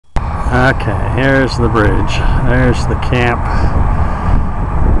Okay, here's the bridge. There's the camp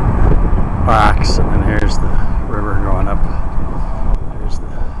box, and then here's the river going up. There's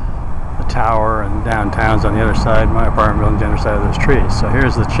the tower, and downtown's on the other side. My apartment building's on the other side of those trees. So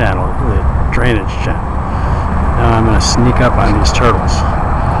here's the channel, the drainage channel. Now I'm going to sneak up on these turtles.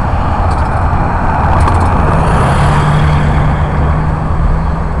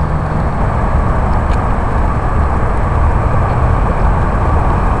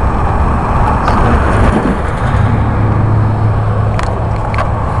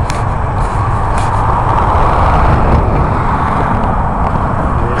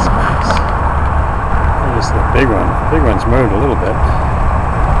 The big one's moved a little bit,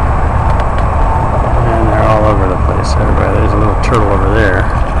 and they're all over the place. Everybody, there's a little turtle over there.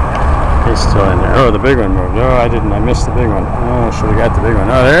 He's still in there. Oh, the big one moved. Oh, I missed the big one. Oh, should have got the big one.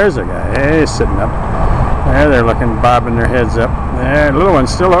 Oh, there's a guy. Hey, he's sitting up. There, they're looking, bobbing their heads up. There, the little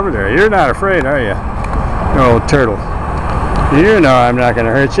one's still over there. You're not afraid, are you? You old turtle. You know I'm not going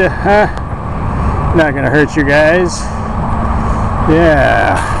to hurt you, huh? Not going to hurt you guys.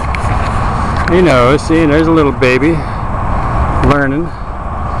 Yeah. He knows. See, there's a little baby learning.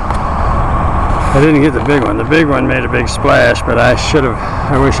 I didn't get the big one. The big one made a big splash, but I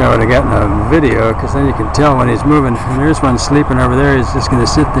wish I would have gotten a video, because then you can tell when he's moving. And there's one sleeping over there. He's just going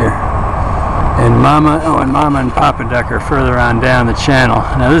to sit there. And Mama and Papa Duck are further on down the channel.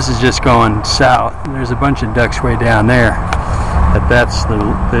 Now this is just going south. There's a bunch of ducks way down there. But that's the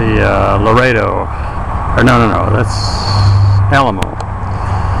Laredo. Or no, that's Alamo.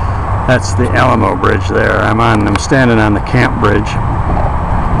 That's the Alamo bridge there. I'm standing on the camp bridge.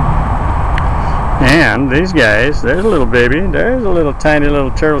 And these guys, there's a little baby. There's a little tiny little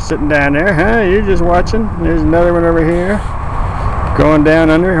turtle sitting down there. Huh? You're just watching. There's another one over here. Going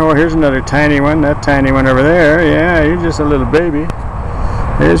down under. Oh, here's another tiny one. That tiny one over there. Yeah, you're just a little baby.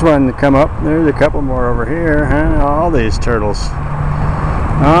 There's one to come up. There's a couple more over here. Huh? All these turtles.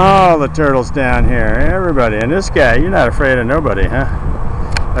 All the turtles down here. Everybody. And this guy, you're not afraid of nobody, huh?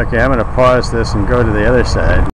 Okay, I'm going to pause this and go to the other side.